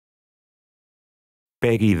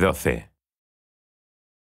Peggy 12.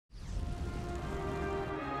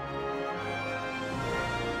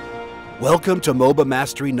 Welcome to Moba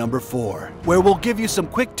Mastery number 4, where we'll give you some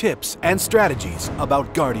quick tips and strategies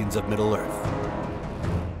about Guardians of Middle-earth.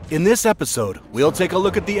 In this episode, we'll take a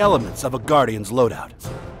look at the elements of a Guardian's loadout.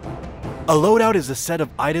 A loadout is a set of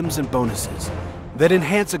items and bonuses that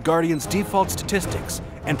enhance a Guardian's default statistics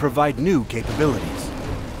and provide new capabilities.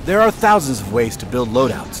 There are thousands of ways to build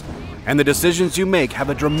loadouts, and the decisions you make have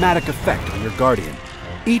a dramatic effect on your Guardian.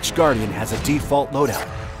 Each Guardian has a default loadout,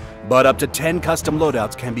 but up to 10 custom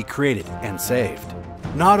loadouts can be created and saved.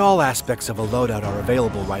 Not all aspects of a loadout are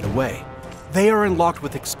available right away. They are unlocked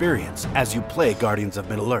with experience as you play Guardians of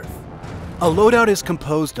Middle-earth. A loadout is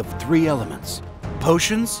composed of 3 elements: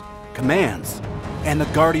 potions, commands, and the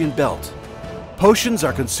Guardian belt. Potions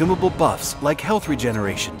are consumable buffs like health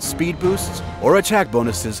regeneration, speed boosts, or attack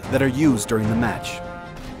bonuses that are used during the match.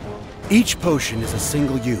 Each potion is a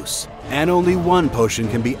single use, and only one potion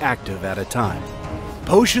can be active at a time.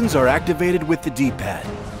 Potions are activated with the D-pad.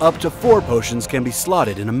 Up to 4 potions can be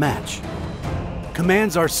slotted in a match.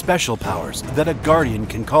 Commands are special powers that a Guardian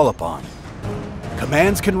can call upon.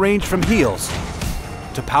 Commands can range from heals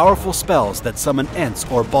to powerful spells that summon Ents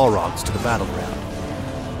or Balrogs to the battleground.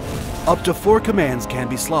 Up to 4 commands can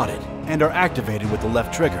be slotted and are activated with the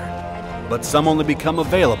left trigger, but some only become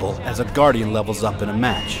available as a Guardian levels up in a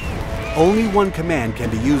match. Only one command can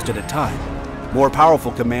be used at a time. More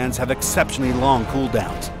powerful commands have exceptionally long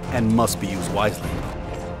cooldowns and must be used wisely.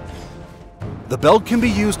 The belt can be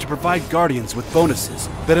used to provide Guardians with bonuses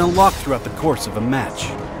that unlock throughout the course of a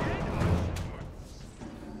match.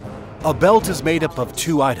 A belt is made up of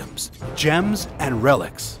 2 items, gems and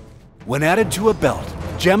relics. When added to a belt,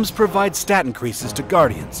 gems provide stat increases to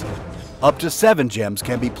Guardians. Up to 7 gems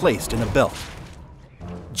can be placed in a belt.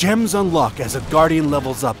 Gems unlock as a Guardian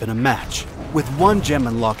levels up in a match, with 1 gem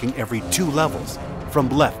unlocking every 2 levels, from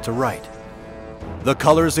left to right. The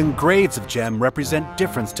colors and grades of gem represent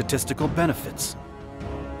different statistical benefits.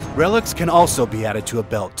 Relics can also be added to a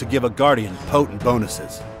belt to give a Guardian potent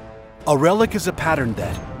bonuses. A relic is a pattern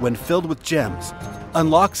that, when filled with gems,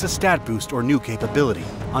 unlocks a stat boost or new capability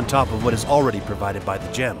on top of what is already provided by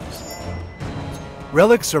the gems.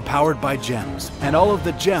 Relics are powered by gems, and all of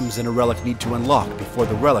the gems in a relic need to unlock before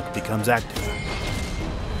the relic becomes active.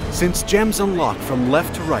 Since gems unlock from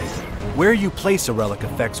left to right, where you place a relic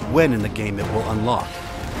affects when in the game it will unlock.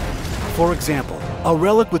 For example, a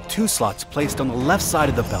relic with 2 slots placed on the left side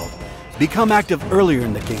of the belt become active earlier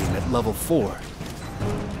in the game at level 4.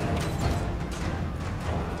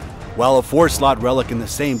 While a 4-slot relic in the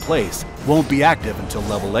same place won't be active until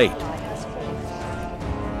level 8.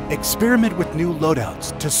 Experiment with new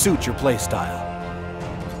loadouts to suit your playstyle.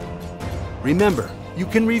 Remember, you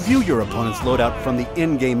can review your opponent's loadout from the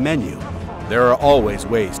in-game menu. There are always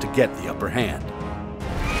ways to get the upper hand.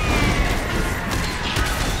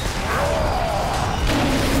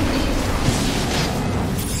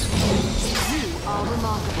 You are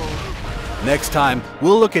remarkable. Next time,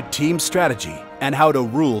 we'll look at team strategy and how to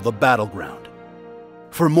rule the battleground.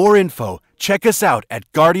 For more info, check us out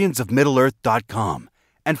at guardiansofmiddleearth.com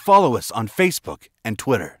and follow us on Facebook and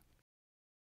Twitter.